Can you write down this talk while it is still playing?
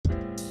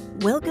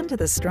Welcome to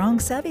the Strong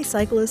Savvy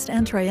Cyclist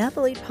and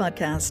Triathlete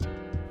podcast,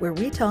 where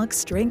we talk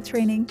strength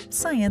training,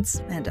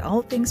 science, and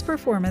all things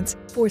performance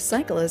for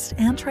cyclists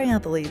and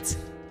triathletes,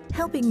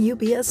 helping you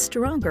be a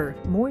stronger,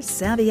 more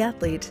savvy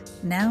athlete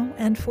now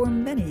and for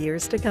many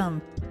years to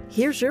come.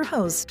 Here's your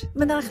host,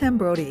 Menachem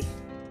Brody.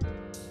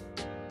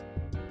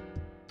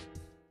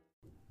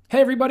 Hey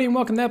everybody, and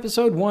welcome to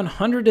episode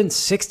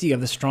 160 of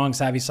the Strong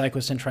Savvy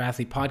Cyclist and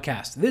Triathlete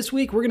podcast. This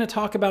week we're going to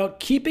talk about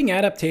keeping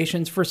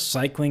adaptations for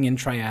cycling in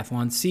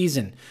triathlon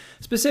season.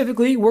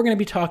 Specifically, we're going to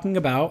be talking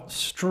about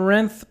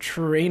strength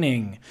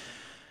training.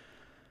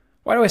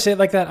 Why do I say it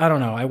like that? I don't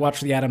know. I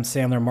watched the Adam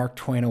Sandler Mark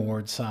Twain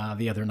Awards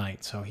the other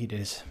night, so he did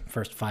his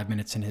first 5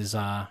 minutes in his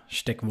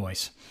shtick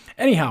voice.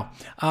 Anyhow,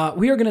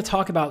 we are going to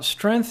talk about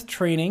strength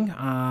training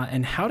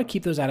and how to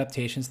keep those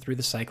adaptations through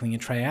the cycling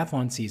and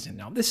triathlon season.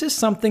 Now, this is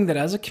something that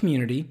as a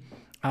community,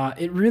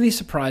 it really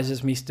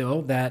surprises me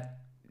still that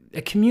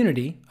a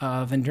community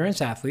of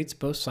endurance athletes,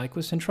 both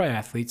cyclists and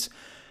triathletes,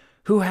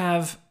 who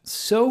have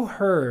so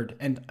heard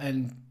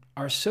and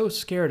are so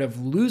scared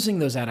of losing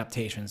those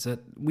adaptations that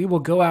we will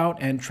go out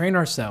and train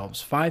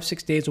ourselves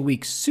 5-6 days a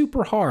week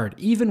super hard,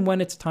 even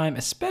when it's time,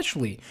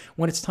 especially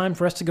when it's time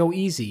for us to go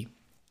easy,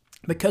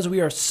 because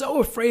we are so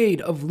afraid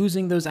of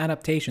losing those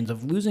adaptations,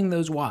 of losing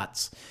those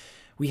watts.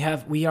 We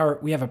have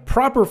a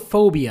proper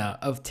phobia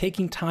of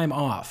taking time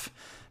off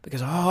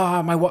because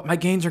my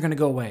gains are going to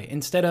go away,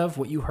 instead of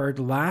what you heard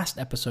last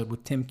episode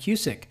with Tim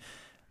Cusick,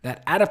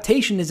 that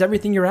adaptation is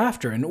everything you're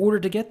after. In order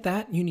to get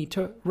that, you need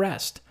to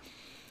rest.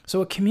 So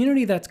a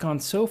community that's gone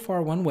so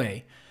far one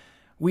way,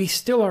 we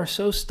still are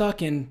so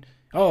stuck in,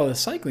 the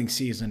cycling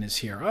season is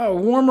here.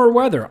 Warmer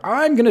weather.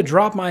 I'm going to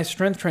drop my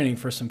strength training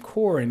for some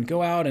core and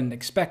go out and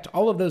expect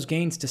all of those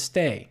gains to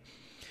stay.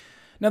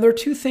 Now, there are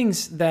two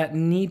things that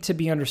need to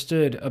be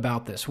understood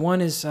about this.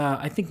 One is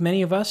I think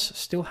many of us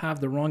still have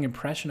the wrong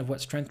impression of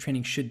what strength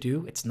training should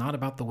do. It's not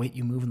about the weight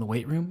you move in the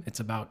weight room.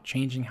 It's about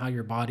changing how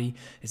your body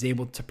is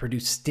able to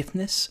produce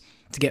stiffness,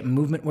 to get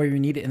movement where you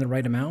need it in the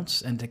right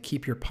amounts, and to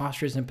keep your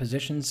postures and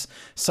positions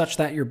such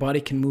that your body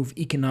can move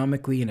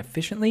economically and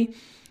efficiently.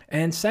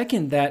 And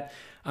second, that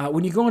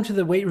when you go into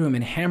the weight room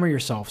and hammer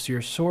yourself so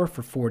you're sore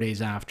for 4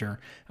 days after,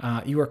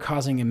 you are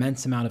causing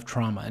immense amount of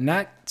trauma. And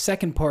that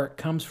second part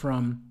comes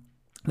from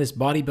this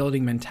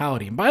bodybuilding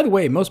mentality. And by the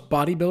way, most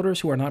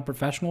bodybuilders who are not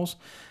professionals,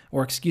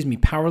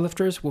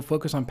 powerlifters, will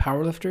focus on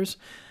powerlifters.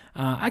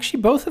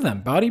 Actually, both of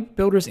them,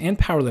 bodybuilders and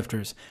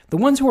powerlifters, the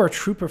ones who are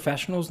true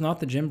professionals, not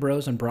the gym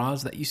bros and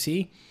bras that you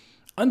see,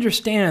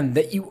 understand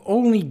that you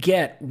only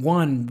get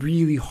one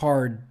really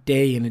hard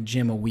day in a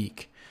gym a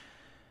week.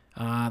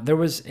 There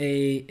was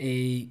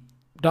a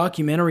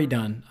documentary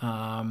done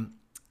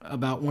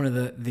about one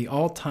of the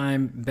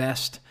all-time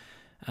best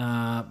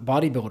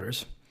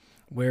bodybuilders,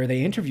 where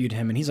they interviewed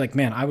him, and he's like,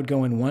 man, I would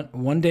go in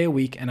one day a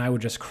week and I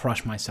would just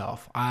crush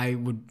myself. I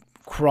would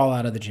crawl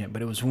out of the gym,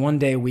 but it was 1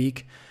 day a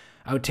week.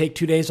 I would take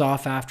 2 days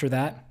off after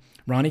that.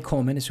 Ronnie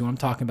Coleman is who I'm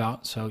talking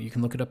about, so you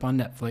can look it up on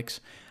Netflix.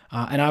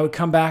 And I would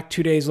come back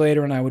 2 days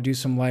later and I would do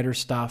some lighter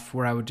stuff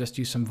where I would just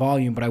do some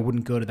volume, but I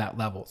wouldn't go to that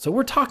level. So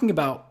we're talking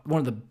about one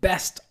of the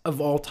best of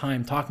all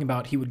time, talking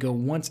about he would go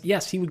once.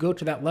 Yes, he would go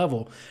to that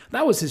level.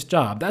 That was his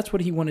job. That's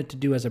what he wanted to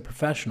do as a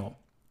professional.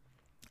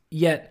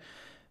 Yet,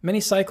 many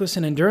cyclists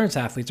and endurance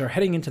athletes are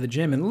heading into the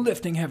gym and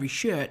lifting heavy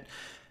shit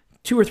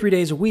 2 or 3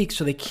 days a week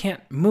so they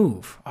can't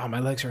move. Oh, my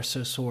legs are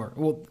so sore.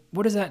 Well,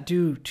 what does that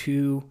do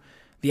to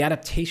the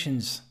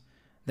adaptations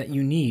that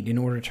you need in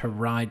order to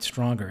ride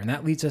stronger? And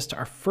that leads us to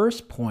our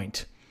first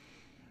point,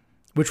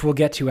 which we'll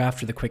get to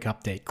after the quick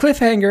update.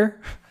 Cliffhanger!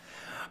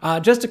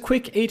 Just a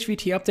quick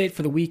HVT update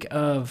for the week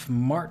of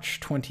March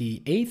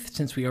 28th.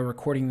 Since we are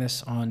recording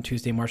this on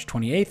Tuesday, March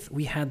 28th,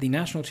 we had the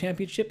national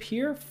championship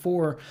here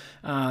for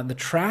the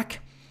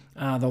track.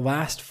 The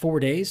last 4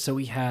 days. So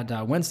we had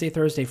Wednesday,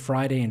 Thursday,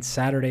 Friday, and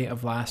Saturday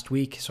of last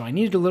week. So I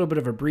needed a little bit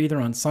of a breather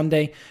on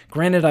Sunday.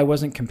 Granted, I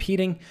wasn't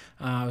competing.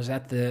 I was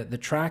at the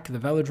track, the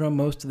velodrome,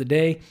 most of the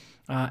day.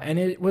 And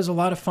it was a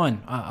lot of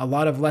fun. A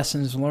lot of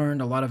lessons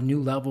learned, a lot of new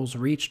levels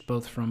reached,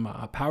 both from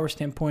a power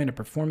standpoint, a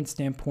performance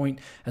standpoint,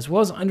 as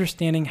well as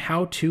understanding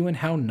how to and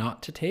how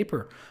not to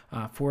taper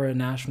for a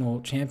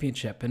national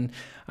championship. And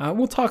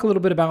we'll talk a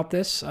little bit about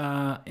this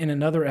in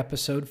another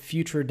episode,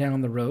 future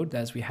down the road,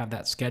 as we have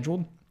that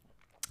scheduled.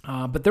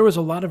 But there was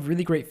a lot of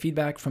really great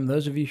feedback from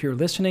those of you here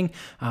listening.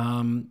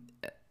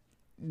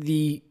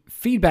 The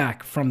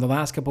feedback from the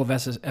last couple of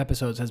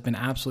episodes has been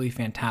absolutely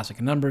fantastic.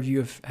 A number of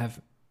you have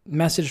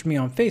messaged me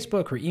on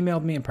Facebook or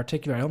emailed me in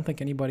particular. I don't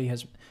think anybody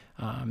has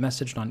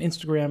messaged on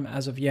Instagram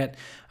as of yet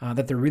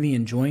that they're really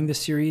enjoying the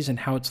series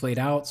and how it's laid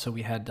out. So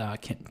we had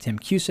Tim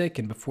Cusick,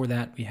 and before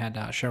that we had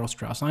Cheryl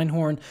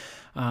Strauss-Einhorn.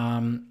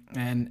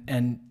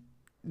 And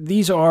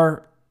these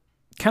are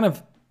kind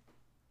of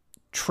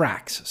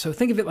tracks. So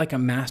think of it like a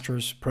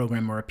master's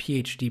program or a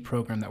PhD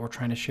program that we're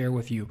trying to share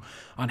with you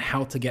on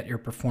how to get your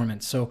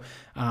performance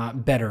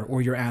better,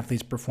 or your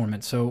athlete's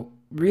performance. So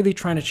really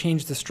trying to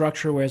change the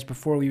structure, whereas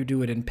before we would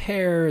do it in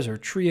pairs or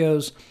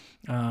trios.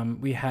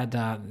 We had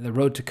the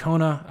Road to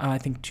Kona, I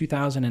think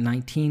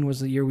 2019 was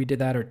the year we did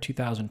that, or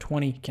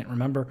 2020, can't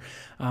remember.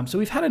 So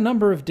we've had a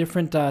number of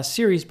different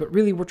series, but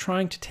really we're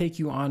trying to take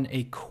you on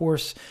a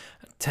course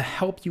to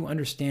help you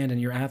understand and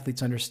your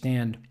athletes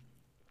understand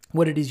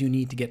what it is you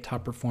need to get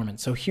top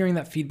performance. So hearing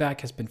that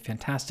feedback has been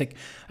fantastic.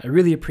 I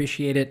really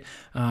appreciate it.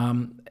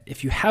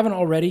 If you haven't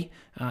already,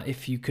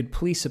 if you could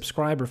please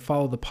subscribe or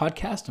follow the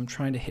podcast. I'm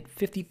trying to hit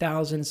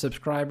 50,000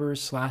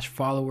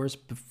 subscribers/followers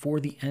before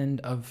the end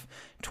of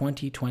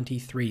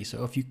 2023.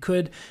 So if you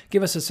could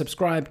give us a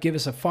subscribe, give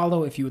us a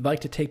follow. If you would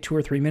like to take 2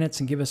 or 3 minutes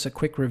and give us a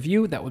quick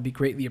review, that would be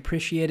greatly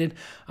appreciated.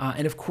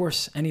 And of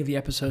course, any of the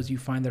episodes you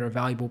find that are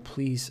valuable,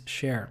 please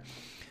share.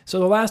 So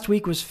the last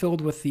week was filled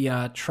with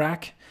the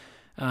track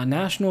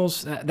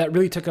nationals. That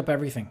really took up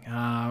everything.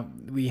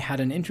 We had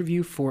an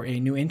interview for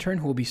a new intern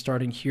who will be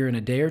starting here in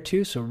a day or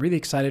two, so really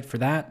excited for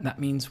that. That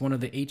means one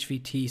of the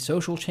HVT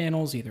social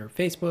channels, either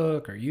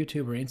Facebook or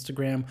YouTube or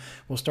Instagram,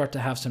 will start to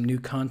have some new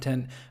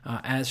content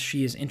as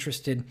she is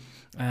interested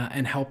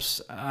and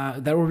helps.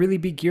 That will really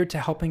be geared to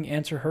helping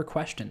answer her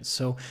questions.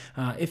 So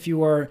if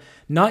you are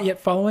not yet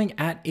following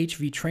at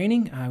HV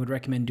Training, I would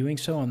recommend doing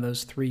so on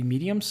those 3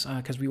 mediums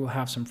because we will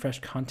have some fresh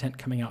content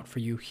coming out for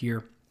you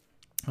here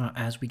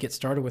as we get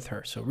started with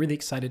her. So really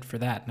excited for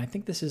that. And I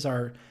think this is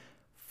our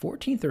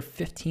 14th or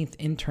 15th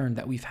intern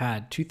that we've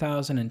had,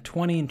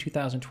 2020 and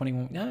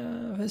 2021,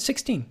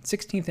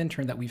 16th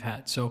intern that we've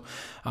had. So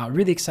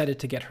really excited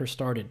to get her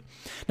started.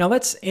 Now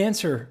let's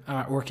answer,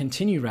 or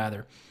continue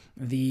rather,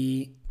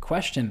 the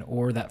question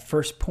or that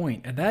first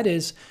point. And that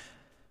is,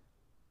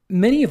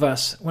 many of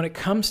us, when it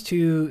comes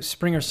to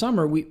spring or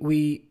summer,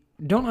 we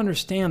don't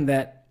understand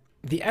that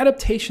the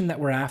adaptation that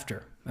we're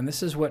after, and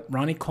this is what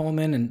Ronnie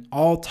Coleman and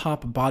all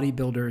top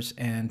bodybuilders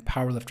and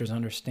powerlifters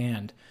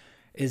understand,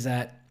 is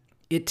that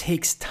it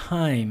takes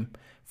time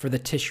for the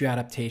tissue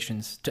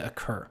adaptations to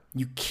occur.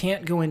 You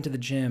can't go into the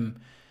gym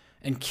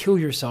and kill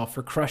yourself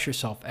or crush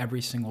yourself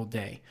every single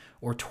day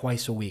or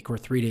twice a week or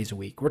 3 days a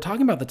week. We're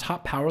talking about the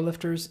top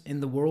powerlifters in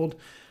the world.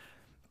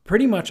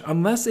 Pretty much,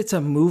 unless it's a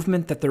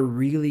movement that they're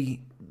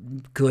really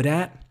good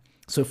at.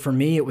 So for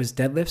me, it was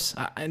deadlifts,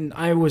 and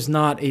I was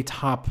not a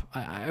top,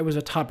 I was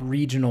a top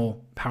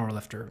regional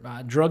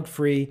powerlifter,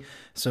 drug-free.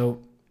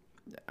 So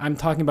I'm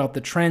talking about the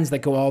trends that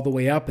go all the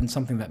way up, and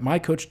something that my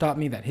coach taught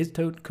me, that his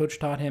coach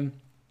taught him,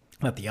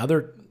 that the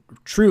other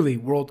truly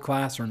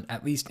world-class or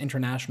at least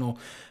international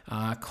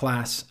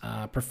class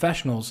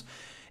professionals.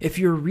 If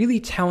you're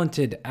really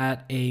talented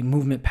at a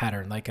movement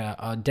pattern, like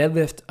a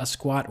deadlift, a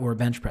squat, or a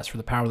bench press for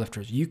the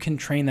powerlifters, you can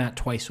train that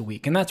twice a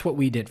week. And that's what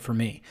we did for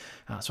me.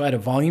 So I had a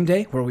volume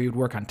day where we would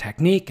work on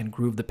technique and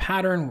groove the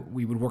pattern.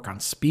 We would work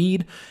on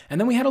speed. And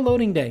then we had a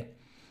loading day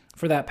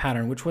for that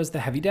pattern, which was the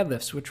heavy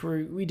deadlifts, which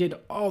we did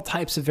all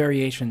types of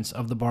variations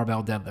of the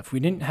barbell deadlift. We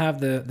didn't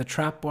have the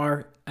trap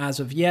bar as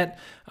of yet.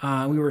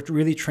 We were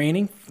really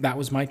training. That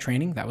was my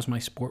training. That was my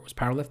sport, was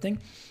powerlifting.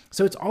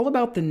 So it's all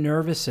about the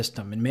nervous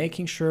system and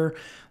making sure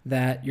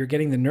that you're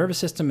getting the nervous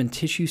system and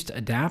tissues to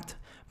adapt,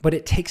 but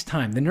it takes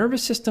time. The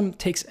nervous system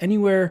takes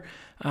anywhere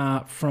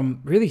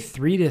from really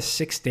 3 to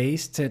 6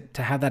 days to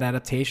have that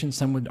adaptation.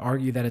 Some would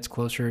argue that it's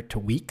closer to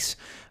weeks.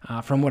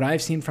 From what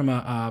I've seen from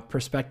a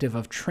perspective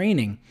of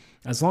training,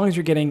 as long as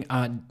you're getting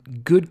a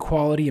good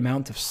quality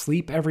amount of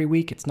sleep every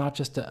week, it's not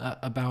just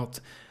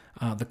about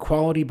the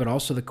quality, but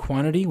also the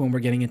quantity when we're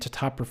getting into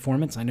top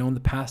performance. I know in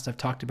the past I've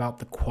talked about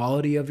the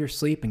quality of your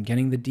sleep and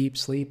getting the deep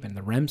sleep and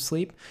the REM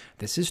sleep.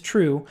 This is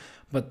true,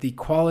 but the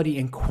quality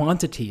and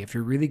quantity, if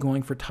you're really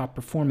going for top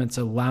performance,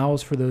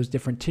 allows for those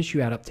different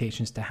tissue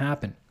adaptations to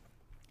happen.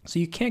 So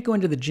you can't go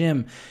into the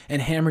gym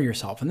and hammer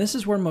yourself. And this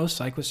is where most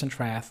cyclists and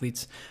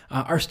triathletes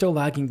are still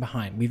lagging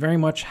behind. We very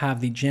much have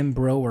the gym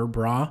bro or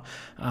bra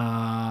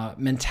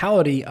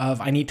mentality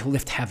of I need to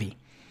lift heavy.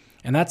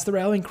 And that's the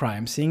rallying cry.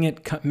 I'm seeing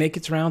it make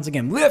its rounds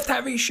again. Lift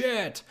heavy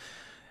shit!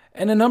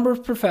 And a number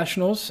of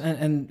professionals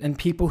and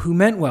people who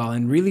meant well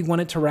and really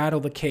wanted to rattle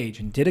the cage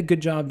and did a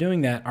good job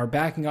doing that are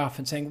backing off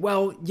and saying,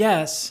 well,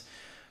 yes,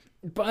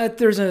 but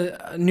there's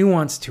a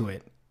nuance to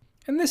it.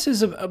 And this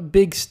is a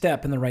big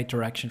step in the right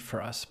direction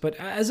for us. But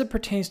as it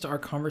pertains to our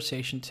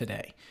conversation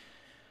today,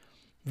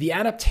 the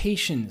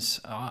adaptations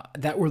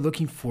that we're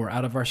looking for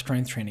out of our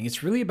strength training,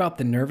 it's really about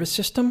the nervous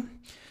system.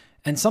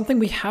 And something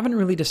we haven't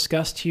really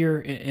discussed here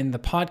in the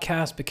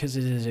podcast because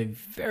it is a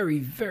very,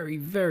 very,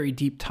 very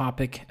deep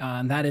topic,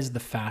 and that is the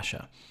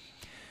fascia.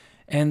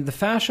 And the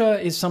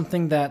fascia is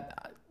something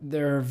that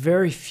there are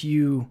very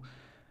few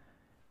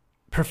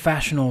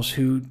professionals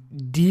who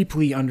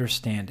deeply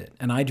understand it,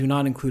 and I do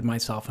not include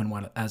myself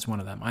as one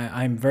of them.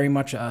 I'm very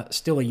much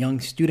still a young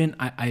student.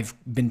 I've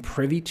been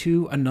privy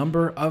to a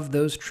number of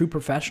those true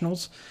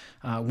professionals,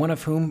 one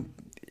of whom,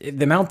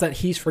 the amount that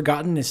he's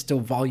forgotten is still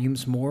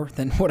volumes more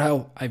than what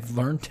I've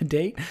learned to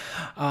date.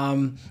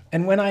 And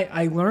when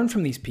I learn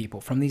from these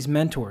people, from these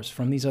mentors,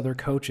 from these other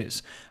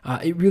coaches,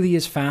 it really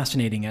is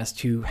fascinating as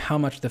to how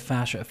much the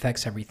fascia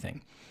affects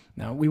everything.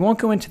 Now, we won't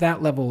go into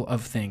that level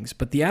of things,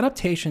 but the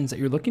adaptations that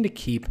you're looking to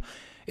keep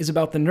is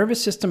about the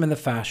nervous system and the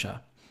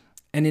fascia.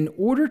 And in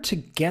order to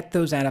get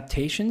those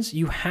adaptations,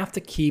 you have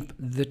to keep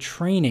the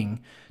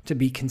training to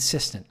be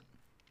consistent.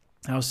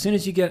 Now, as soon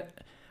as you get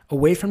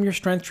away from your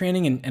strength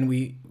training, and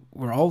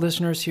we're all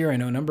listeners here. I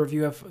know a number of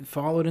you have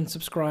followed and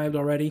subscribed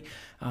already.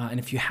 And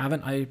if you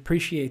haven't, I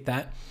appreciate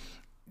that.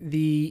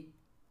 The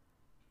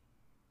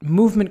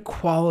movement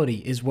quality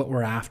is what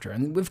we're after.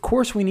 And of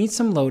course, we need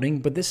some loading,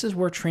 but this is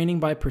where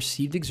training by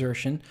perceived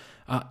exertion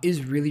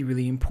is really,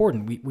 really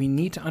important. We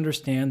need to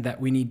understand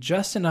that we need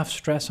just enough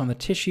stress on the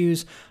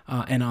tissues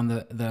and on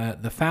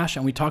the fascia.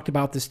 And we talked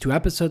about this 2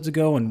 episodes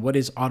ago, and what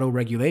is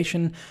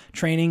auto-regulation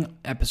training,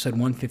 episode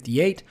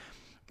 158.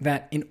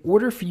 That in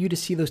order for you to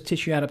see those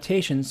tissue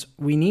adaptations,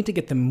 we need to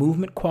get the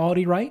movement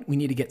quality right. We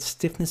need to get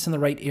stiffness in the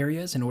right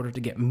areas in order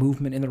to get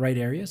movement in the right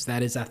areas.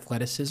 That is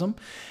athleticism.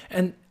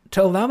 And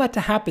to allow that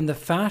to happen, the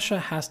fascia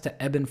has to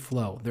ebb and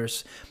flow.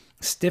 There's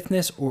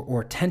stiffness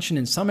or tension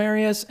in some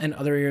areas, and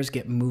other areas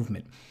get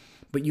movement.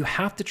 But you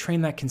have to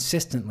train that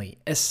consistently,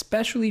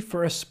 especially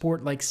for a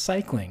sport like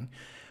cycling,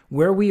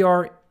 where we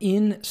are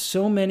in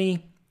so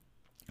many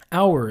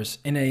hours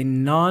in a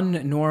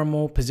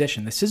non-normal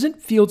position. This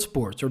isn't field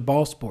sports or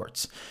ball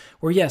sports,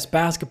 where yes,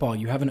 basketball,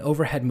 you have an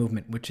overhead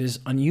movement, which is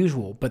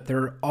unusual, but there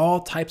are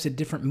all types of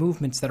different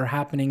movements that are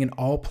happening in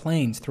all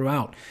planes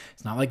throughout.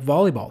 It's not like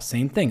volleyball,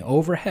 same thing,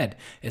 overhead.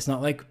 It's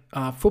not like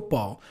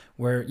football,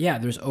 where yeah,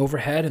 there's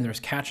overhead and there's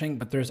catching,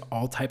 but there's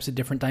all types of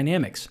different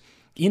dynamics.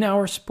 In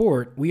our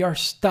sport, we are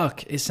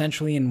stuck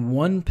essentially in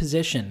one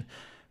position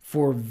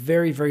for a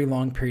very, very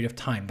long period of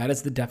time. That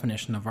is the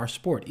definition of our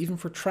sport. Even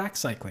for track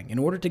cycling, in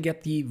order to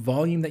get the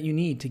volume that you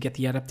need to get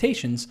the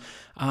adaptations,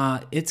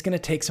 it's going to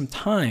take some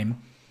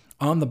time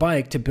on the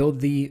bike to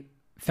build the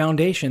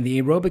foundation, the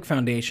aerobic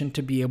foundation,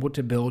 to be able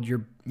to build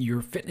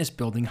your fitness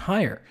building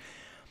higher.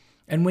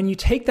 And when you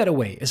take that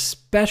away,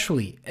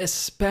 especially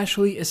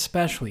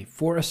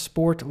for a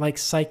sport like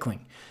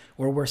cycling,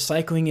 or where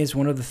cycling is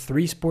one of the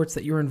 3 sports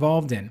that you're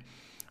involved in,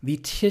 the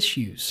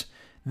tissues,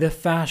 the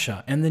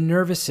fascia, and the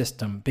nervous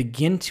system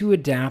begin to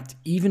adapt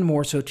even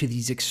more so to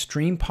these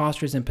extreme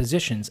postures and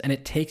positions, and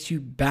it takes you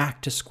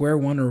back to square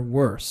one or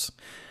worse.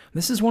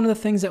 This is one of the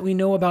things that we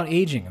know about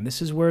aging, and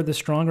this is where the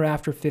Stronger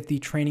After 50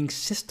 training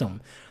system,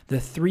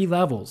 the 3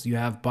 levels, you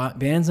have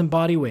bands and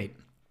body weight,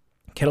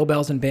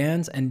 kettlebells and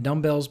bands, and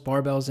dumbbells,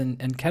 barbells,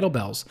 and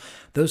kettlebells.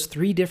 Those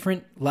 3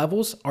 different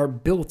levels are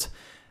built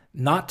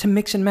not to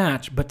mix and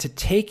match, but to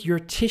take your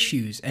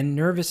tissues and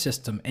nervous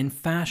system and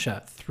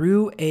fascia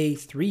through a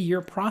 3-year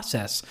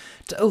process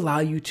to allow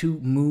you to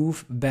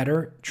move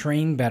better,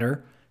 train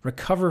better,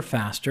 recover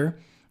faster,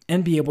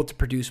 and be able to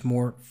produce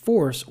more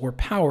force or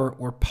power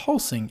or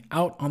pulsing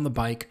out on the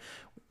bike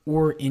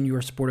or in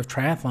your sport of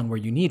triathlon where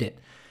you need it.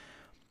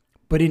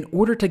 But in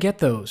order to get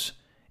those,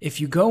 if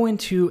you go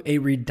into a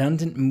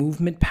redundant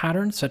movement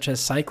pattern such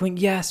as cycling,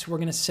 yes, we're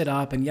going to sit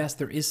up, and yes,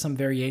 there is some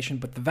variation,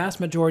 but the vast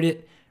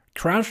majority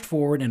crouched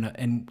forward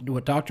in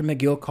what Dr.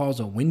 McGill calls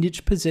a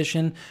windage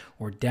position,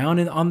 or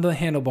down on the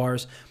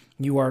handlebars,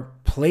 you are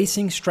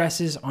placing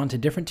stresses onto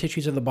different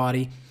tissues of the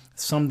body,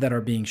 some that are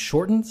being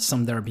shortened,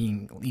 some that are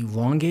being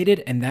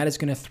elongated, and that is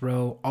going to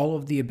throw all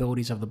of the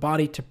abilities of the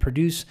body to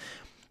produce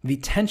the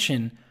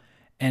tension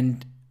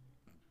and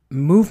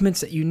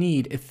movements that you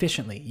need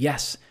efficiently.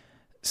 Yes,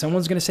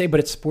 someone's going to say, but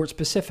it's sport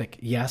specific.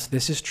 Yes,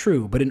 this is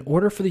true. But in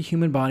order for the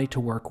human body to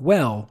work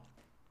well,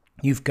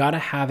 you've got to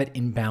have it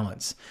in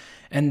balance.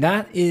 And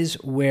that is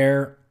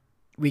where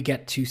we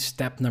get to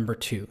step number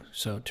 2.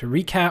 So to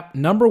recap,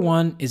 number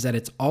 1 is that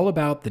it's all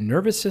about the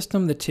nervous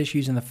system, the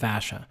tissues, and the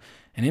fascia.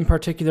 And in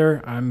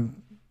particular,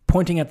 I'm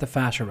pointing at the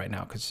fascia right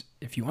now, because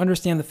if you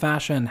understand the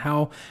fascia and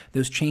how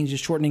those changes,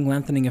 shortening,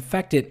 lengthening,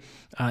 affect it,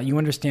 you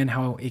understand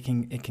how it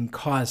can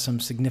cause some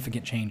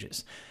significant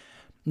changes.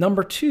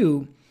 Number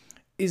 2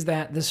 is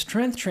that the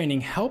strength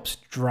training helps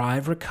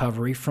drive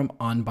recovery from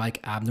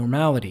on-bike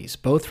abnormalities,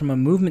 both from a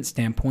movement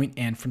standpoint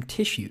and from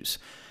tissues.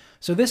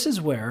 So this is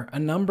where a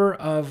number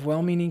of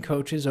well-meaning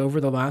coaches over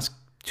the last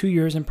 2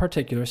 years in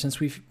particular, since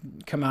we've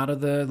come out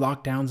of the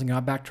lockdowns and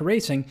got back to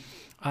racing,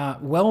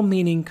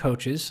 well-meaning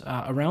coaches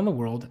around the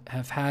world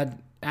have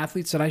had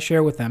athletes that I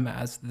share with them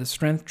as the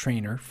strength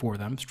trainer for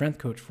them, strength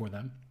coach for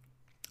them,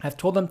 have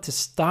told them to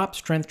stop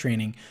strength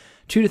training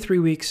 2 to 3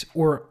 weeks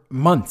or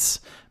months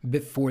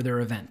before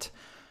their event.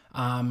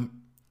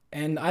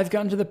 And I've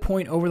gotten to the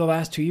point over the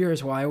last 2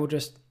 years where I will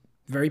just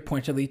very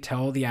pointedly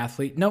tell the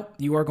athlete, nope,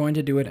 you are going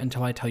to do it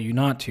until I tell you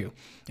not to.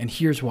 And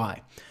here's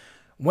why.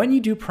 When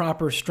you do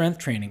proper strength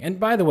training, and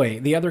by the way,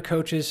 the other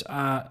coaches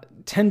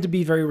tend to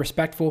be very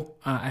respectful.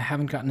 I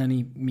haven't gotten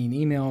any mean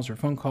emails or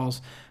phone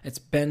calls. It's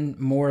been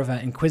more of an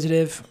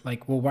inquisitive,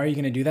 like, well, why are you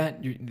going to do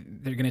that?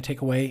 They're going to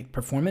take away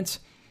performance?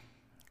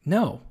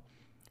 No,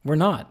 we're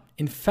not.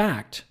 In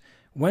fact,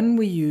 when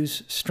we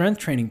use strength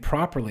training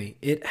properly,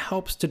 it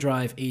helps to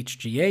drive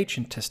HGH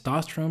and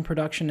testosterone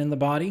production in the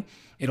body.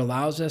 It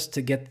allows us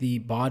to get the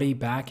body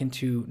back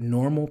into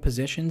normal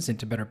positions,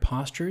 into better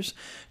postures,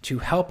 to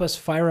help us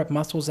fire up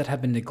muscles that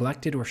have been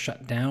neglected or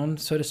shut down,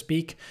 so to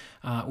speak,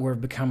 or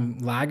have become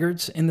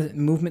laggards in the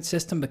movement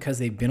system because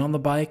they've been on the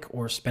bike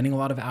or spending a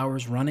lot of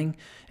hours running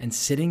and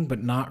sitting,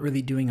 but not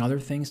really doing other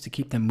things to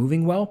keep them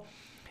moving well.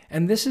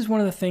 And this is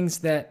one of the things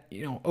that,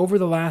 over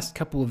the last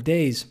couple of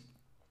days,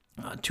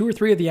 2 or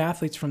 3 of the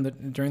athletes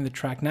during the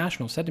track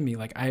national said to me,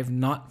 like, I have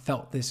not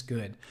felt this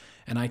good.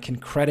 And I can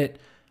credit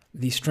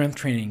the strength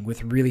training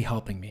with really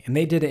helping me. And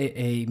they did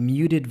a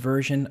muted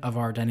version of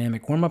our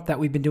dynamic warm-up that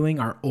we've been doing,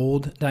 our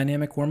old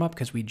dynamic warm-up,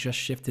 because we just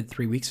shifted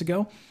 3 weeks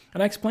ago.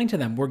 And I explained to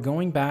them, we're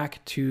going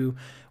back to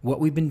what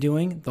we've been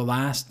doing the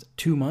last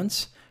 2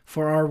 months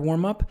for our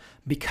warm-up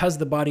because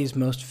the body is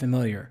most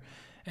familiar.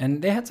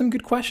 And they had some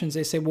good questions.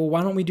 They say, well,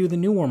 why don't we do the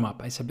new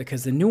warm-up? I said,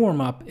 because the new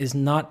warm-up is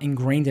not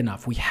ingrained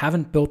enough. We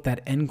haven't built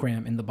that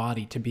engram in the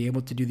body to be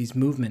able to do these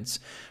movements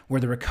where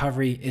the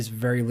recovery is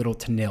very little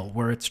to nil,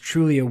 where it's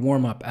truly a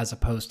warm-up as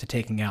opposed to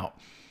taking out.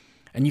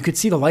 And you could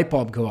see the light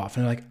bulb go off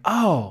and they're like,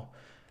 oh,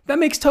 that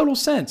makes total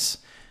sense.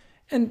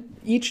 And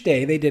each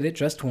day they did it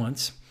just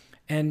once.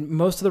 And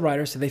most of the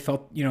riders said they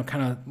felt,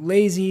 kind of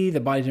lazy. The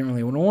body didn't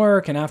really want to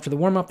work. And after the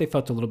warm-up, they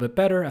felt a little bit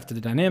better. After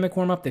the dynamic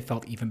warm-up, they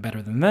felt even better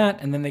than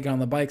that. And then they got on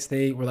the bikes.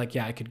 They were like,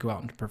 yeah, I could go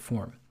out and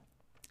perform.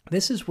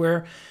 This is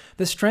where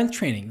the strength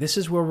training, this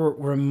is where we're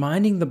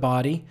reminding the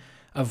body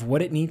of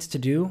what it needs to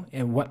do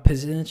and what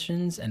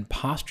positions and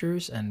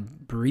postures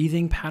and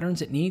breathing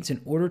patterns it needs in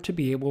order to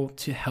be able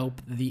to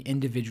help the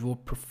individual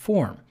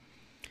perform.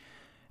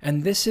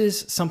 And this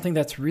is something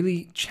that's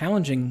really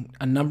challenging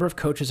a number of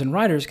coaches and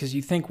riders because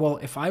you think, well,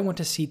 if I want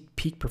to see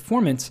peak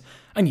performance,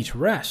 I need to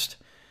rest.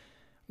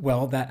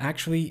 Well, that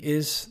actually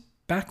is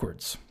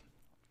backwards.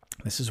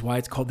 This is why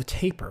it's called the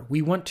taper.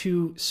 We want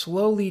to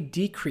slowly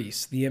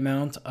decrease the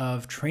amount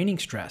of training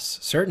stress.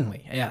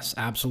 Certainly, yes,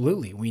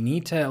 absolutely. We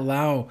need to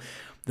allow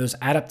those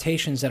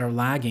adaptations that are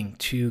lagging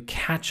to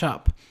catch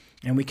up.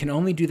 And we can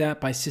only do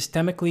that by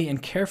systemically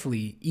and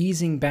carefully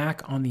easing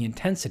back on the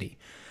intensity.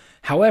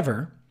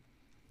 However,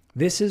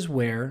 this is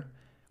where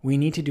we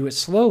need to do it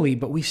slowly,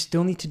 but we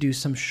still need to do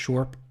some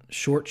short,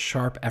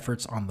 sharp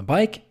efforts on the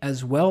bike,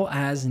 as well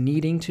as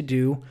needing to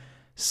do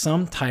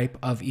some type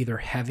of either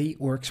heavy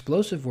or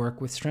explosive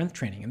work with strength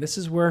training. And this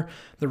is where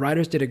the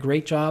riders did a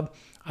great job.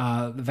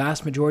 The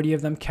vast majority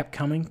of them kept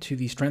coming to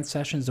the strength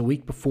sessions the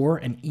week before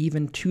and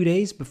even 2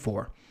 days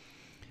before.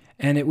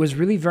 And it was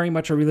really very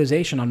much a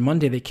realization. On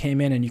Monday, they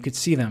came in and you could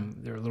see them.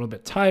 They're a little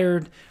bit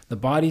tired. The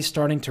body's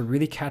starting to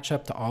really catch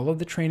up to all of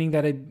the training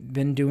that I'd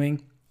been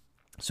doing.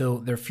 So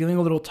they're feeling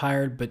a little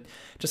tired, but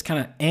just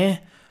kind of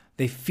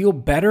They feel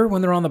better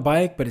when they're on the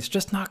bike, but it's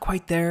just not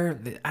quite there.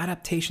 The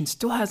adaptation it's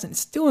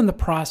still in the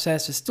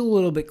process. It's still a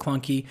little bit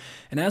clunky.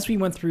 And as we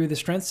went through the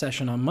strength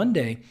session on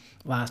Monday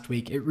last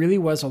week, it really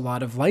was a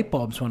lot of light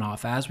bulbs went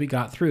off as we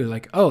got through.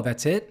 Like, oh,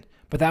 that's it?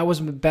 But that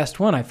wasn't the best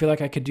one. I feel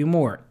like I could do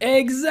more.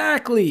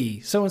 Exactly.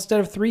 So instead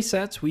of 3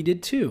 sets, we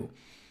did 2.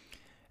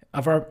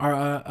 Of our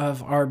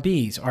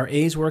Bs, our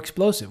As were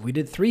explosive. We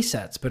did 3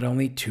 sets, but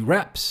only 2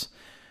 reps.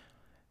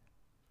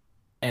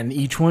 And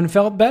each one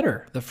felt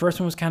better. The first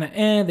one was kind of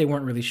they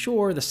weren't really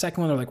sure. The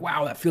second one, they're like,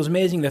 wow, that feels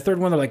amazing. The third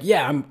one, they're like,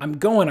 yeah, I'm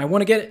going. I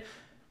want to get it.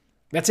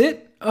 That's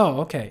it?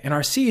 Oh, okay. And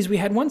our Cs, we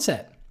had 1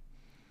 set.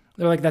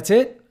 They're like, that's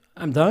it?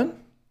 I'm done?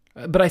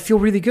 But I feel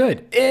really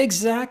good.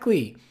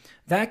 Exactly.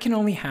 That can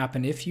only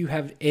happen if you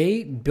have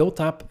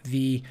built up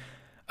the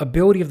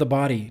ability of the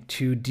body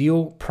to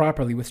deal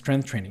properly with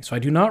strength training. So I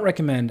do not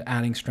recommend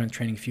adding strength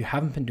training if you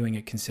haven't been doing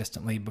it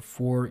consistently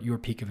before your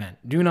peak event.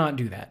 Do not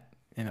do that.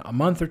 In a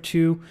month or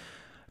 2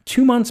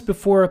 months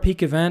before a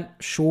peak event,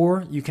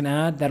 sure, you can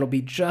add. That'll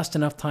be just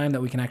enough time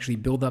that we can actually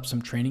build up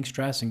some training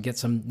stress and get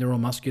some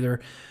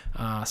neuromuscular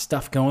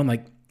stuff going.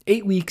 Like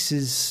 8 weeks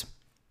is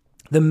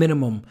the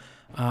minimum.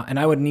 And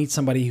I would need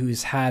somebody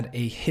who's had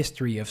a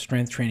history of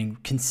strength training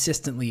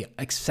consistently,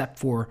 except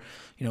for,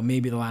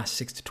 maybe the last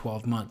 6 to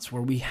 12 months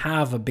where we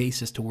have a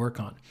basis to work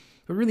on.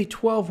 But really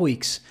 12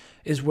 weeks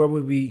is where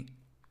we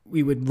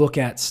would look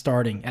at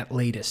starting at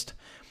latest.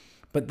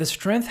 But the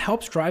strength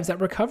helps drive that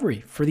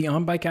recovery for the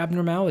on-bike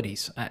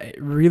abnormalities. It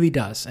really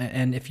does.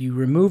 And if you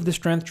remove the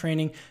strength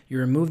training, you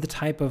remove the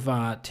type of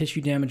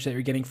tissue damage that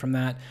you're getting from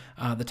that,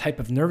 the type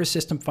of nervous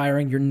system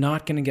firing, you're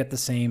not going to get the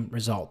same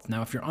result.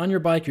 Now, if you're on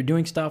your bike, you're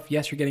doing stuff,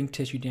 yes, you're getting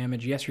tissue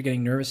damage, yes, you're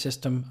getting nervous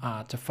system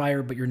to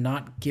fire, but you're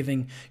not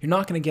going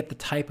to get the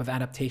type of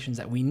adaptations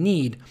that we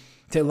need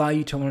to allow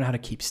you to learn how to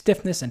keep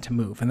stiffness and to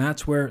move. And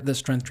that's where the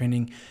strength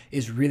training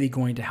is really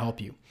going to help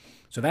you.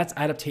 So that's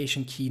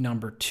adaptation key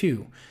number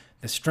 2.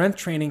 The strength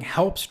training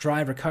helps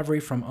drive recovery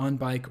from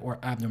on-bike or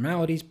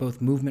abnormalities,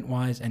 both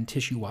movement-wise and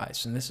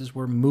tissue-wise. And this is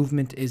where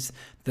movement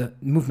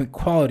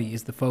quality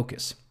is the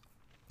focus.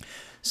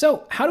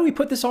 So how do we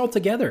put this all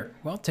together?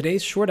 Well,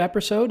 today's short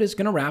episode is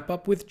going to wrap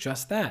up with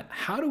just that.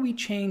 How do we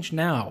change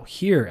now,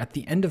 here at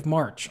the end of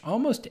March,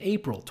 almost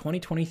April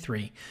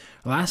 2023,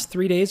 last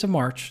 3 days of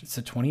March, it's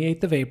the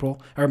 28th of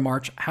April, or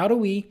March, how do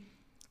we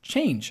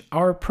change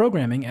our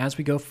programming as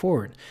we go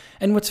forward?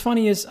 And what's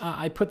funny is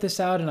I put this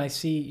out and I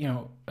see,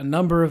 a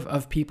number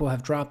of people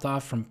have dropped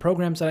off from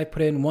programs that I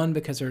put in. One,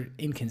 because they're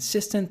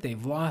inconsistent.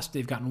 They've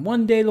gotten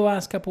one day the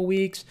last couple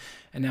weeks,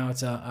 and now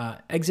it's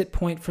a exit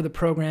point for the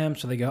program.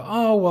 So they go,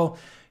 oh, well,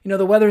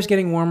 the weather's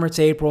getting warmer. It's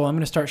April. I'm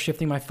going to start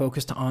shifting my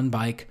focus to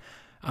on-bike.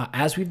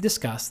 As we've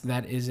discussed,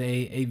 that is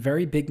a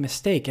very big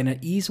mistake and an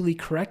easily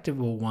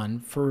correctable one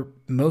for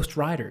most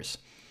riders.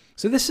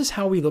 So this is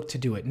how we look to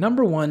do it.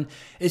 Number one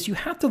is you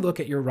have to look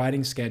at your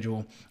riding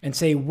schedule and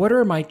say, what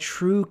are my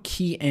true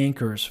key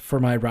anchors for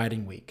my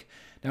riding week?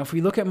 Now, if we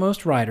look at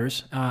most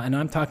riders, and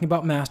I'm talking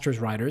about masters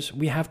riders,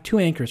 we have two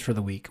anchors for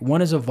the week.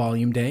 One is a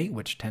volume day,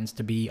 which tends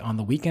to be on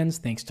the weekends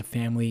thanks to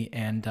family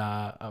and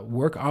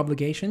work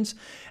obligations.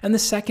 And the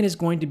second is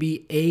going to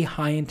be a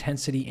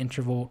high-intensity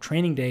interval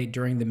training day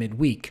during the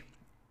midweek.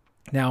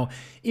 Now,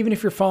 even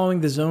if you're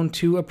following the Zone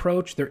 2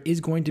 approach, there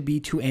is going to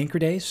be two anchor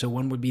days. So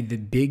one would be the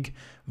big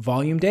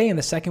volume day, and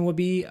the second would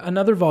be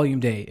another volume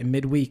day in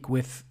midweek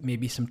with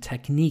maybe some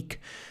technique.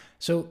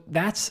 So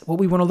that's what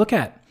we want to look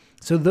at.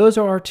 So those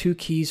are our two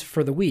keys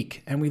for the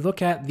week. And we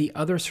look at the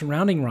other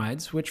surrounding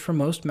rides, which for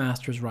most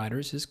masters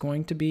riders is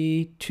going to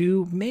be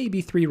 2,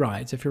 maybe 3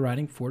 rides if you're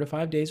riding 4 to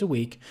 5 days a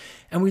week.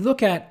 And we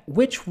look at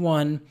which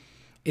one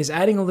is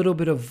adding a little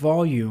bit of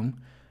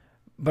volume,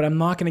 but I'm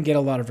not going to get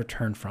a lot of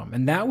return from.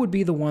 And that would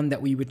be the one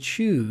that we would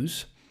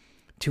choose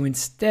to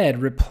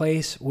instead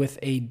replace with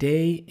a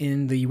day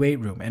in the weight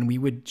room. And we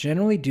would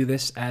generally do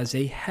this as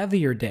a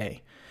heavier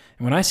day.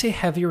 And when I say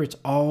heavier, it's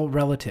all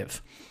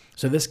relative.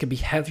 So this could be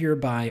heavier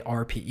by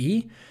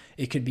RPE.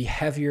 It could be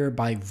heavier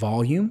by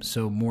volume,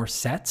 so more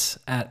sets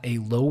at a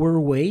lower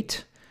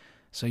weight.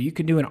 So you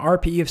could do an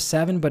RPE of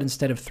 7, but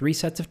instead of 3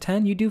 sets of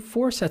 10, you do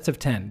 4 sets of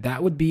 10.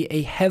 That would be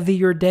a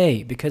heavier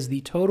day because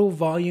the total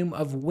volume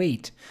of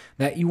weight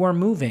that you are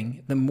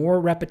moving, the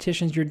more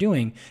repetitions you're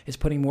doing, is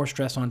putting more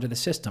stress onto the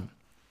system.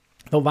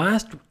 The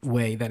last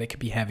way that it could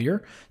be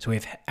heavier, so we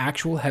have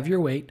actual heavier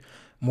weight,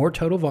 more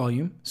total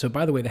volume. So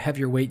by the way, the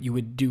heavier weight, you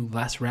would do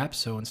less reps.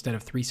 So instead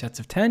of 3 sets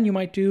of 10, you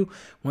might do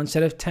 1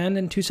 set of 10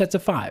 and 2 sets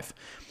of 5.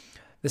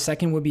 The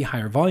second would be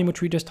higher volume, which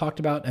we just talked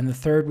about. And the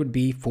third would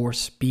be for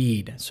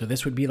speed. So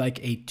this would be like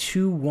a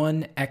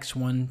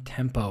 2-1-X1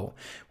 tempo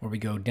where we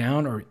go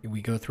down, or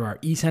we go through our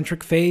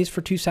eccentric phase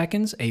for 2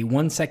 seconds, a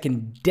 1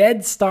 second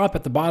dead stop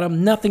at the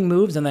bottom, nothing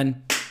moves, and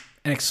then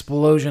an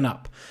explosion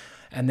up,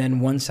 and then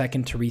 1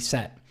 second to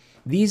reset.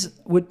 This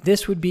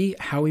would be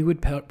how we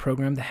would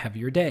program the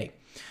heavier day.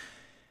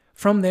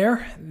 From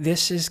there,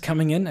 this is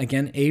coming in,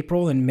 again,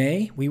 April and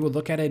May, we will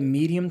look at a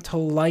medium to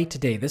light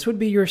day. This would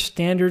be your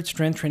standard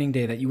strength training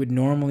day that you would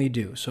normally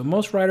do. So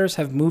most riders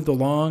have moved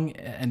along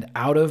and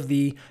out of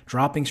the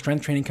dropping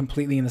strength training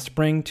completely in the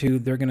spring to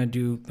they're going to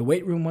do the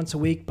weight room once a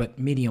week, but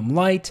medium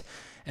light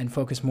and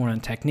focus more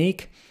on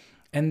technique.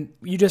 And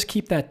you just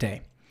keep that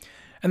day.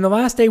 And the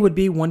last day would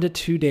be 1 to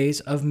 2 days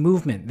of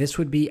movement. This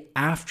would be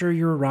after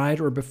your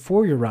ride or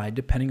before your ride,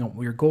 depending on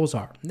what your goals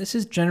are. This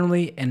is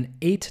generally an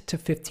 8 to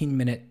 15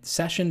 minute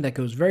session that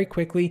goes very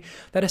quickly,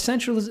 that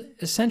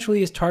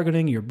essentially is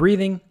targeting your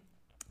breathing,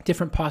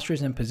 different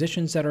postures and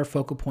positions that are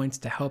focal points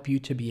to help you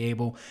to be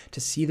able to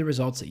see the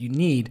results that you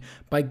need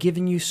by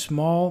giving you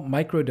small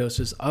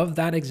microdoses of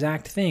that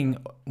exact thing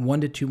 1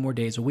 to 2 more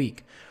days a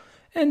week.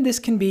 And this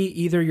can be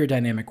either your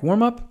dynamic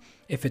warm-up,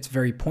 if it's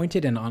very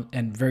pointed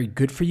and very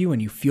good for you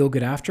and you feel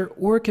good after,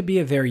 or it could be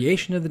a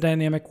variation of the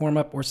dynamic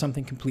warm-up or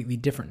something completely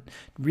different.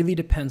 It really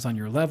depends on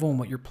your level and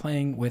what you're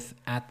playing with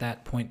at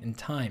that point in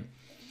time.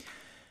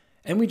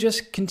 And we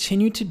just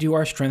continue to do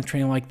our strength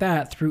training like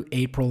that through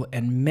April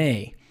and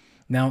May.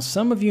 Now,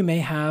 some of you may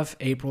have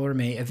April or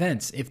May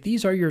events. If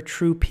these are your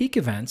true peak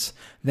events,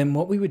 then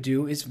what we would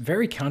do is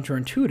very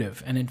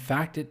counterintuitive. And in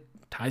fact, it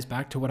ties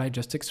back to what I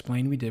just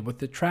explained we did with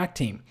the track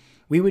team.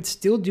 We would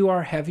still do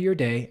our heavier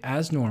day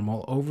as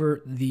normal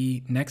over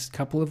the next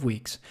couple of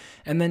weeks.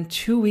 And then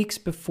 2 weeks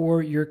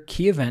before your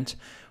key event,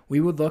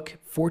 we would look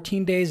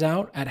 14 days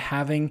out at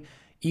having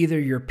either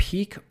your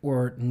peak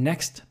or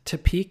next to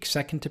peak,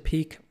 second to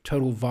peak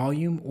total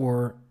volume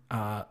or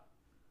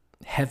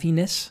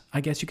heaviness,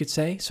 I guess you could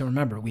say. So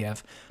remember, we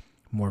have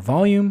more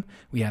volume,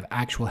 we have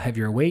actual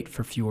heavier weight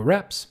for fewer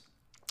reps,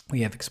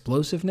 we have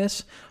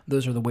explosiveness.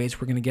 Those are the ways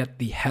we're going to get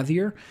the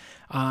heavier.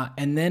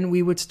 And then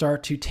we would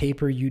start to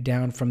taper you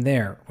down from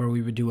there, where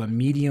we would do a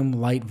medium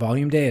light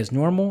volume day as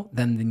normal.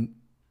 Then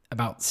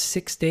about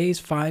 6 days,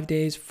 5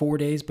 days, 4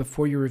 days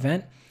before your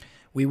event,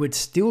 we would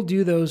still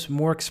do those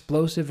more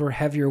explosive or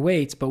heavier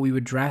weights, but we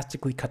would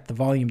drastically cut the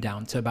volume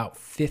down to about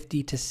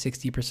 50 to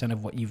 60%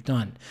 of what you've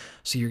done.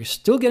 So you're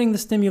still getting the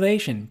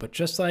stimulation, but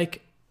just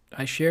like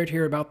I shared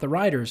here about the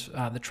riders,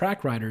 the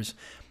track riders,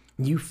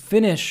 you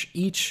finish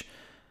each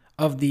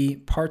of the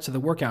parts of the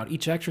workout,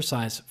 each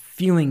exercise,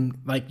 feeling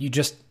like you're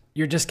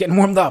just getting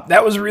warmed up.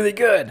 That was really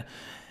good.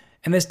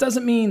 And this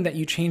doesn't mean that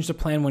you change the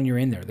plan when you're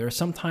in there. There are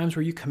some times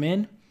where you come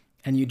in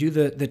and you do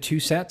the 2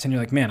 sets and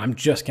you're like, man, I'm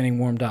just getting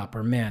warmed up,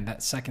 or man,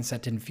 that second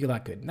set didn't feel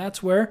that good. And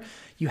that's where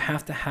you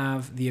have to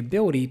have the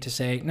ability to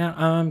say, no,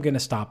 I'm going to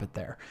stop it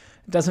there.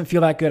 It doesn't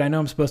feel that good. I know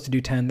I'm supposed to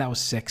do 10. That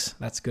was 6.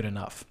 That's good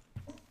enough.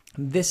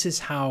 This is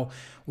how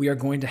we are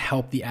going to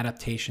help the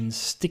adaptations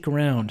stick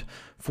around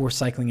for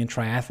cycling and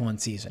triathlon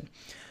season.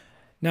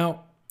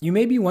 Now, you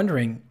may be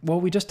wondering,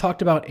 well, we just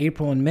talked about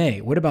April and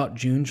May. What about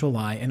June,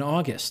 July, and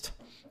August?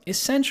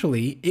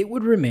 Essentially, it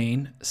would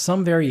remain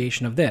some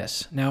variation of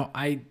this. Now,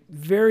 I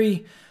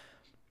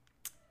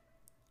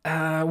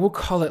we'll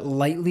call it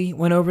lightly,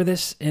 went over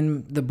this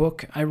in the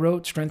book I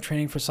wrote, Strength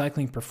Training for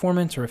Cycling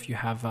Performance, or if you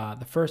have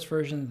the first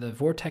version, the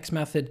Vortex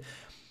Method.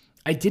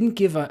 I didn't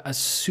give a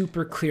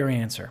super clear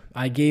answer.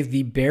 I gave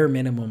the bare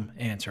minimum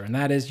answer, and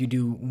that is you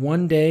do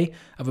 1 day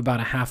of about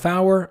a half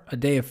hour, a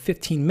day of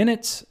 15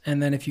 minutes, and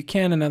then if you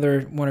can,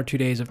 another 1 or 2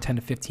 days of 10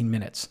 to 15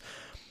 minutes.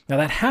 Now,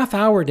 that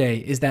half-hour day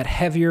is that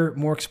heavier,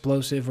 more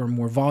explosive, or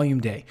more volume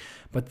day,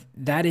 but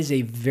that is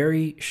a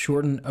very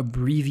shortened,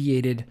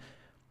 abbreviated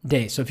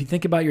day. So if you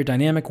think about your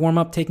dynamic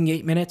warm-up taking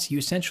 8 minutes, you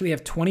essentially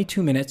have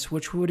 22 minutes,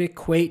 which would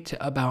equate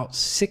to about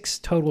 6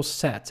 total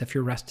sets if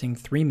you're resting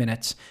 3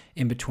 minutes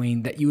in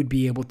between that you would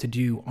be able to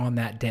do on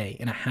that day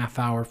in a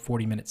half-hour,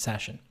 40-minute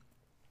session.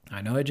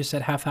 I know I just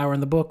said half hour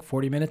in the book,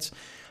 40 minutes.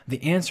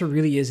 The answer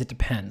really is it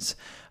depends.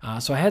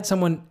 So I had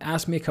someone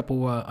ask me a couple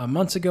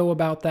months ago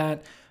about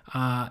that.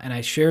 And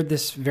I shared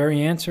this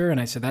very answer, and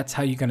I said, that's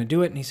how you're going to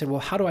do it. And he said, well,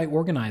 how do I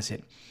organize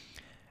it?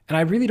 And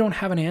I really don't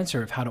have an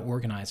answer of how to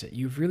organize it.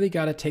 You've really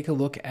got to take a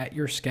look at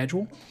your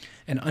schedule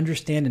and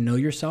understand and know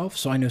yourself.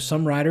 So I know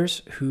some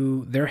riders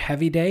who their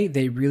heavy day,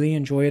 they really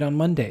enjoy it on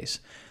Mondays.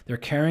 They're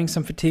carrying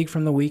some fatigue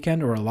from the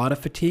weekend or a lot of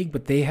fatigue,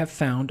 but they have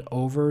found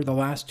over the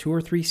last 2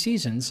 or 3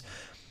 seasons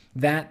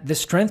that the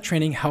strength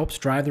training helps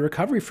drive the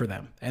recovery for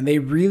them. And they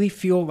really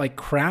feel like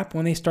crap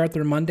when they start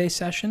their Monday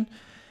session.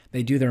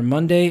 They do their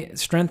Monday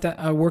strength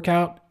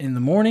workout in the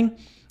morning.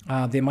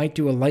 They might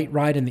do a light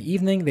ride in the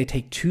evening. They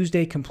take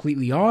Tuesday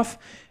completely off,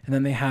 and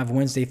then they have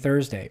Wednesday,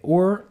 Thursday.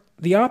 Or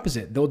the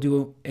opposite. They'll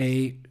do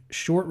a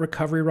short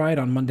recovery ride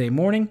on Monday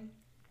morning.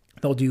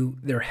 They'll do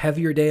their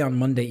heavier day on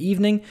Monday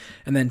evening,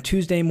 and then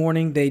Tuesday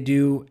morning they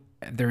do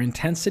their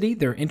intensity,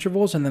 their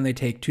intervals, and then they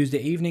take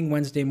Tuesday evening,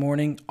 Wednesday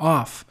morning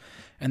off.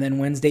 And then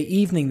Wednesday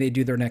evening they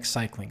do their next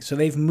cycling. So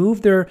they've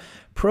moved their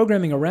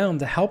programming around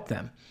to help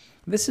them.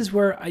 This is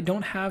where I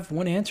don't have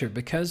one answer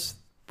because,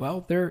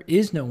 well, there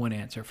is no one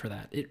answer for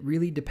that. It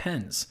really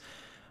depends.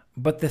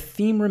 But the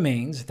theme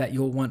remains that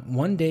you'll want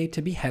one day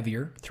to be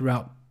heavier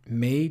throughout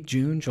May,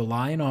 June,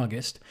 July, and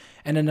August,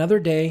 and another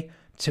day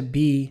to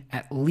be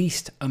at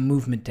least a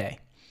movement day.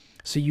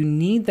 So you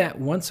need that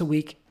once a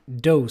week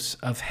dose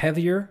of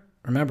heavier.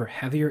 Remember,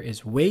 heavier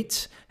is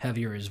weights,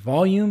 heavier is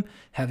volume,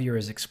 heavier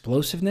is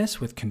explosiveness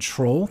with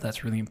control.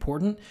 That's really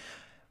important.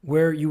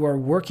 Where you are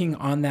working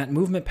on that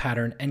movement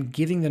pattern and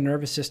giving the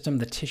nervous system,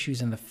 the tissues,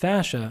 and the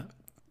fascia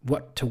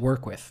what to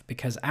work with.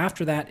 Because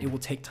after that, it will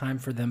take time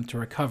for them to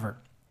recover.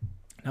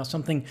 Now,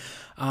 something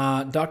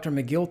Dr.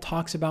 McGill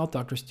talks about,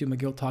 Dr. Stu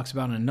McGill talks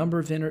about in a number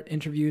of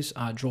interviews,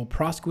 Joel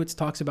Proskowitz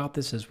talks about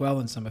this as well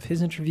in some of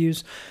his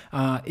interviews,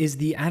 is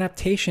the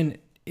adaptation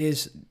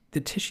is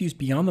the tissues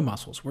beyond the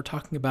muscles. We're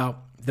talking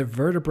about the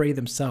vertebrae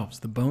themselves,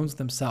 the bones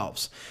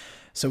themselves.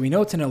 So we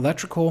know it's an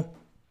electrical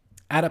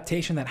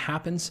adaptation that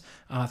happens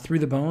through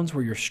the bones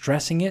where you're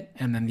stressing it,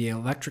 and then the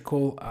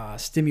electrical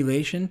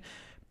stimulation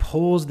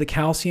pulls the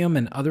calcium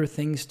and other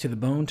things to the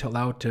bone to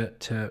allow it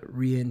to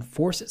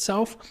reinforce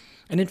itself.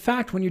 And in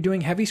fact, when you're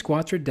doing heavy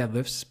squats or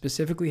deadlifts,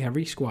 specifically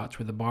heavy squats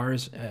where the bar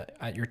is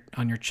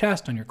on your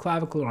chest, on your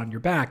clavicle, or on your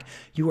back,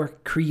 you are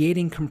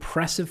creating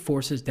compressive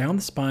forces down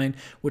the spine,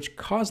 which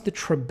cause the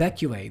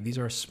trabeculae. These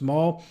are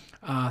small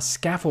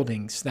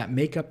scaffoldings that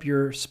make up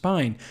your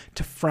spine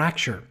to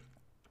fracture.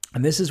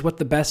 And this is what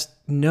the best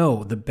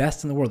know, the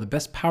best in the world, the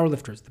best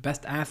powerlifters, the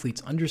best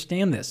athletes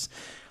understand this,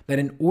 that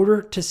in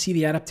order to see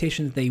the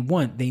adaptations they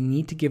want, they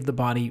need to give the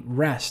body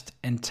rest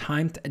and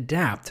time to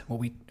adapt, what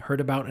we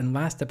heard about in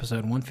last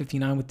episode,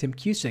 159 with Tim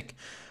Cusick,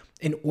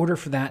 in order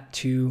for that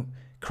to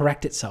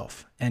correct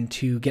itself and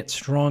to get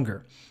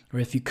stronger. Or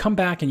if you come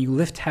back and you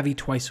lift heavy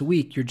twice a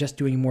week, you're just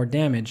doing more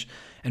damage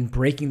and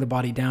breaking the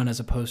body down as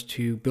opposed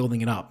to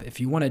building it up. If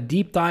you want to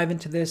deep dive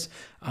into this,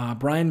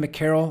 Brian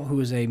McCarroll, who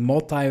is a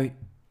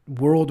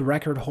world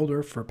record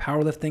holder for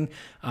powerlifting,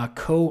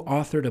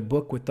 co-authored a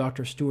book with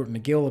Dr. Stuart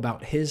McGill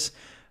about his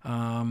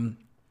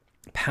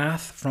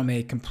path from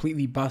a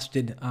completely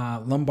busted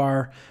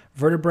lumbar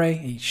vertebrae.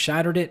 He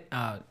shattered it,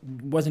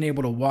 wasn't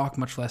able to walk,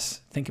 much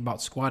less think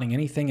about squatting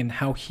anything, and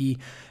how he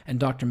and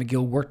Dr.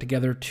 McGill worked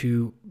together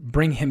to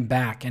bring him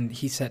back. And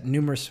he set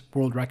numerous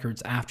world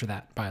records after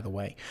that, by the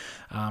way.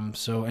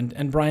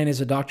 And Brian is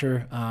a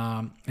doctor,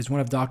 is one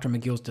of Dr.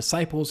 McGill's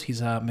disciples.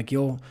 He's a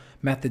McGill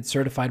Method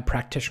certified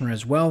practitioner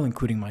as well,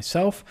 including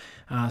myself.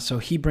 So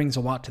he brings a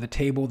lot to the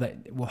table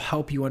that will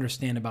help you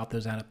understand about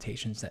those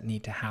adaptations that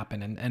need to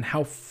happen and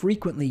how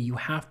frequently you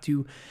have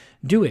to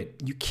do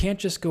it. You can't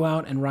just go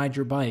out and ride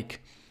your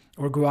bike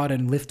or go out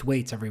and lift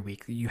weights every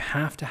week. You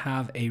have to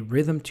have a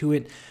rhythm to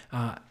it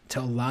to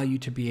allow you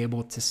to be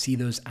able to see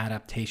those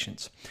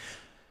adaptations.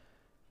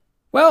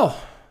 Well,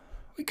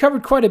 we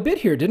covered quite a bit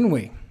here, didn't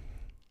we?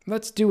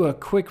 Let's do a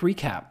quick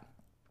recap.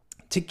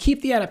 To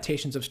keep the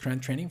adaptations of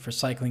strength training for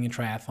cycling and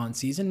triathlon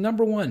season,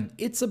 number one,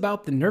 it's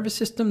about the nervous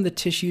system, the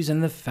tissues,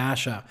 and the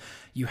fascia.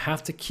 You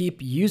have to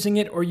keep using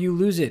it or you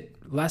lose it.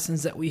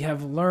 Lessons that we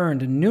have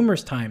learned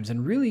numerous times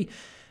and really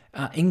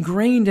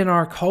ingrained in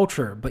our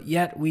culture, but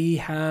yet we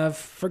have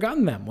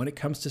forgotten them when it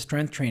comes to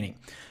strength training.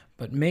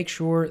 But make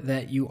sure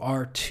that you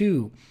are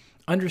too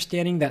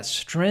understanding that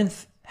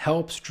strength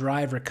helps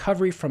drive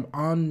recovery from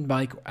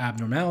on-bike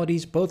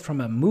abnormalities, both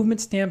from a movement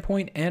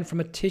standpoint and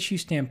from a tissue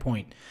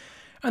standpoint.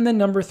 And then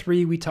number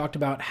three, we talked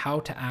about how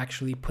to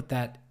actually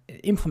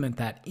implement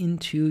that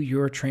into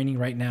your training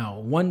right now.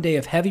 One day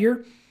of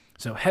heavier.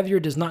 So heavier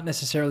does not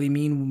necessarily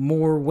mean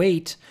more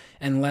weight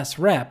and less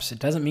reps. It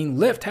doesn't mean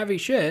lift heavy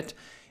shit.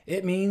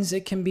 It means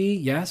it can be,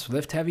 yes,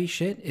 lift heavy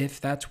shit if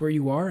that's where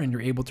you are and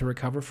you're able to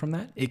recover from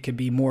that. It could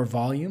be more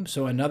volume.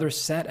 So another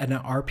set at an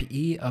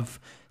RPE of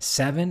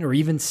 7 or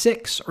even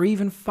 6 or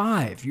even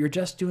 5. You're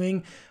just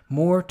doing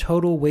more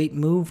total weight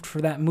moved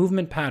for that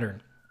movement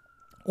pattern.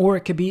 Or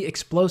it could be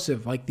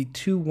explosive, like the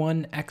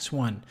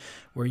 2-1-X1,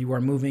 where you are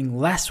moving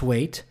less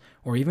weight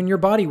or even your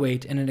body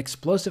weight in an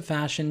explosive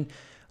fashion,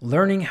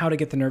 learning how to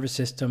get the nervous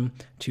system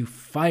to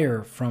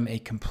fire from a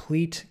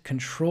complete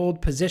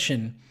controlled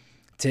position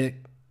to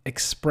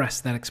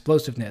express that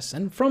explosiveness.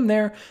 And from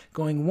there,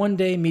 going 1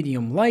 day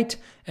medium light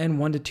and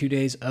 1 to 2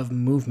 days of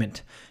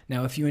movement.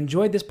 Now, if you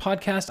enjoyed this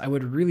podcast, I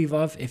would really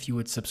love if you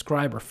would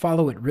subscribe or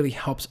follow. It really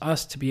helps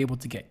us to be able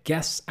to get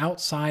guests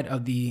outside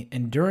of the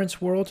endurance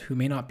world who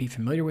may not be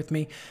familiar with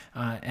me.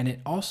 And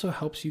it also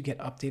helps you get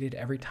updated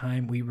every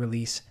time we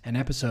release an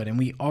episode. And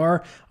we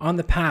are on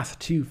the path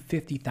to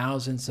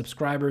 50,000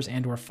 subscribers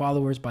and or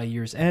followers by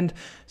year's end.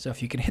 So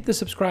if you can hit the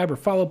subscribe or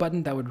follow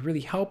button, that would really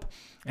help.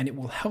 And it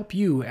will help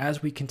you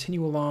as we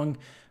continue along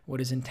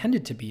what is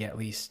intended to be at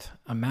least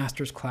a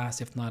master's class,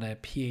 if not a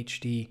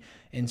PhD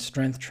in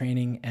strength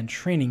training and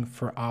training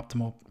for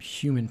optimal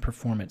human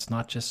performance,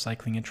 not just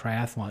cycling and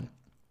triathlon.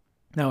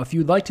 Now, if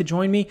you'd like to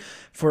join me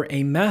for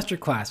a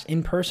masterclass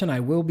in person, I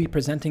will be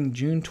presenting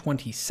June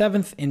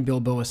 27th in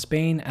Bilbao,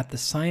 Spain at the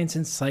Science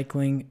in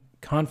Cycling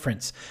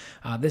Conference.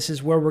 This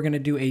is where we're going to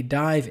do a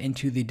dive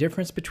into the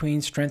difference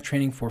between strength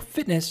training for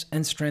fitness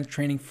and strength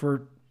training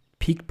for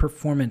peak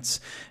performance.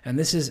 And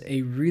this is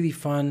a really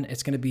fun,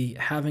 it's going to be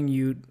having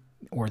you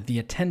or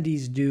the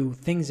attendees do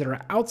things that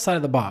are outside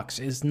of the box.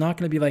 It's not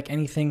going to be like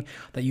anything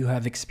that you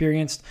have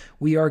experienced.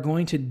 We are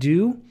going to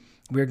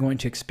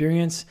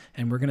experience,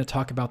 and we're going to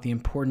talk about the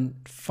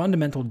important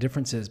fundamental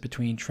differences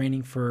between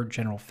training for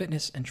general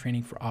fitness and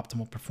training for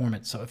optimal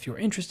performance. So if you're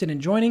interested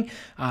in joining,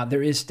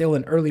 there is still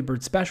an early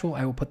bird special.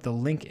 I will put the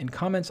link in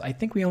comments. I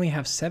think we only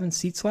have 7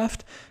 seats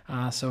left.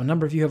 So a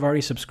number of you have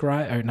already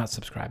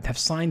have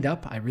signed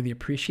up. I really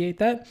appreciate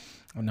that.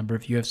 A number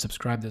of you have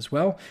subscribed as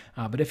well.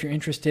 But if you're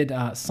interested,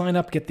 sign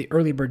up, get the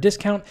early bird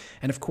discount.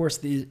 And of course,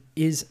 there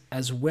is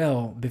as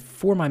well,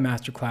 before my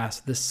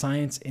masterclass, the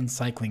Science in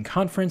Cycling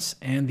Conference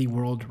and the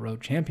World Road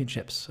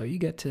Championships. So you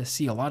get to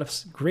see a lot of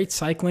great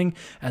cycling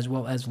as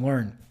well as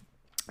learn.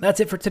 That's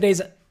it for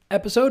today's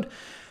episode.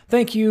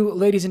 Thank you,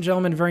 ladies and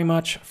gentlemen, very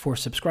much for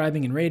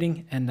subscribing and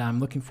rating. And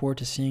I'm looking forward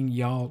to seeing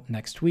y'all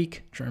next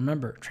week.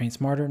 Remember, train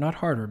smarter, not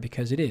harder,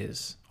 because it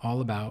is all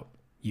about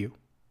you.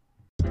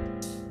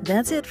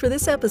 That's it for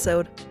this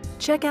episode.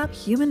 Check out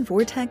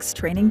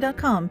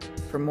humanvortextraining.com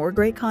for more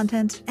great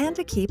content and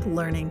to keep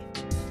learning.